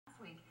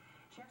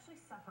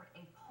actually suffered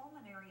a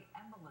pulmonary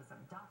embolism.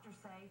 Doctors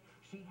say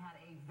she had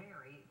a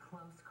very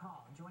close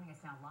call. Joining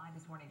us now live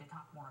this morning to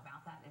talk more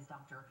about that is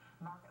Dr.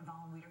 Mark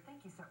Vollenweider.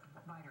 Thank you so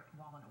much,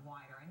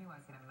 Vollenweider. I knew I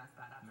was going to mess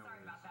that up. No Sorry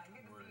worries. about that.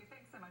 Good to see you.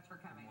 Thanks so much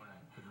for coming. Good morning.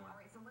 Good morning. All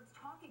right, so let's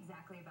talk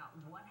exactly about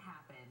what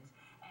happened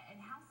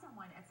and how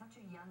someone at such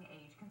a young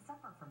age can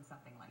suffer from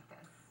something like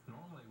this.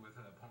 Normally with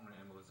a pulmonary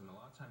embolism, a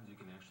lot of times you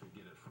can actually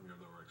get it from your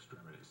lower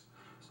extremities.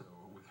 So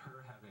with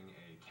her having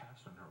a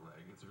cast on her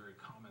leg, it's very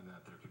common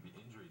that there could be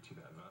injury to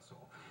that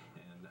vessel.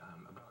 And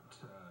about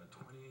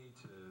 20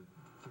 to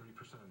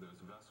 30% of those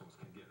vessels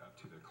can get up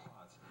to the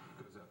clots,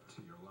 goes up to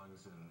your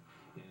lungs, and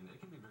it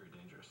can be very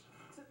dangerous.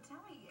 So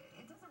tell me,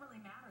 it doesn't really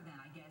matter then,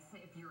 I guess,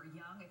 if you're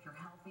young, if you're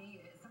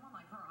healthy. Someone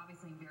like her,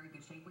 obviously in very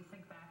good shape. We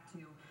think back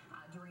to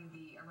during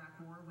the Iraq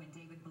War when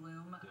David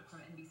Bloom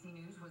from NBC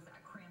News was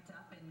cramped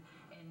up in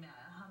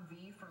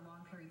Humvee for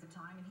long periods of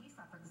time, and he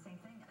suffered the same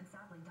thing and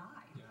sadly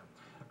died. Yeah,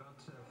 about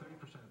 30%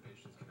 of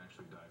patients can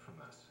actually die from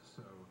this.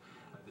 So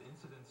the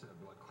incidence of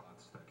blood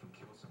clots that can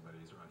kill somebody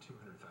is around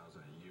 200,000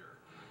 a year.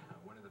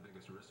 One of the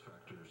biggest risk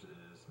factors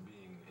is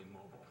being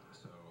immobile.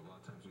 So a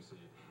lot of times we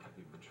say, have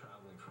you been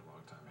traveling for a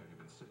long time? Have you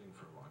been sitting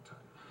for a long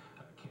time?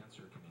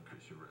 Cancer can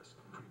increase your risk.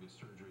 Previous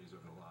surgeries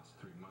over the last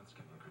 3 months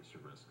can increase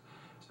your risk.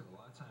 So a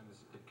lot of times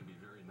it can be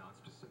very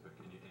non-specific,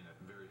 and a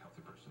very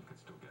healthy person can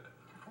still get it.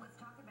 Let's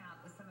talk about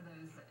some of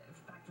those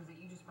factors that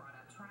you just brought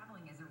up.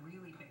 Traveling is a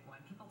really big one.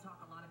 People talk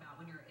a lot about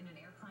when you're in an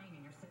airplane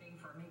and you're sitting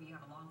for maybe you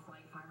have a long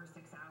flight, 5 or 6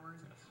 hours.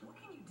 Yes. What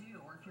can you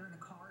do? Or if you're in a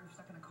car, you're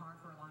stuck in a car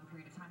for a long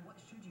period of time, what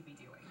should you be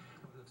doing?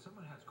 Well, if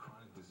someone has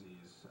chronic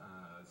disease,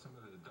 some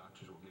of the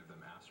doctors will give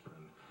them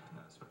aspirin,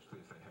 especially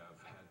if they have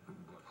had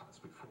blood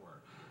clots before.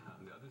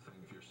 The other thing,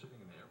 if you're sitting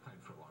in the airplane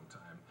for a long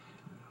time,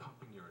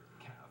 pumping your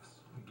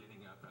calves,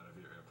 getting up out of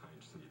your airplane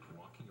seat,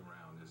 walking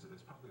around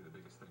is probably the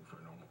biggest thing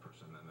for a normal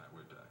person, and that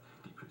would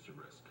decrease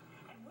your risk.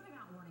 And what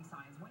about warning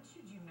signs? When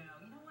should you know,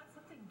 you know what,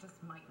 something just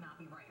might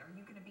not be right? Are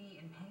you going to be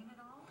in pain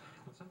at all?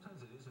 Well, sometimes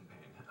it is in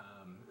pain.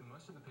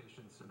 Most of the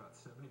patients, about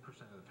 70%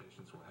 of the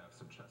patients will have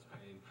some chest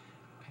pain,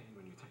 pain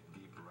when you take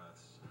deep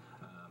breaths.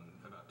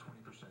 About 20%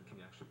 can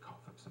actually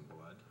cough up some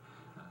blood.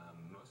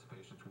 Most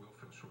patients will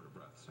feel short of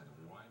breath, saying,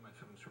 why am I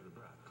feeling short of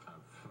breath?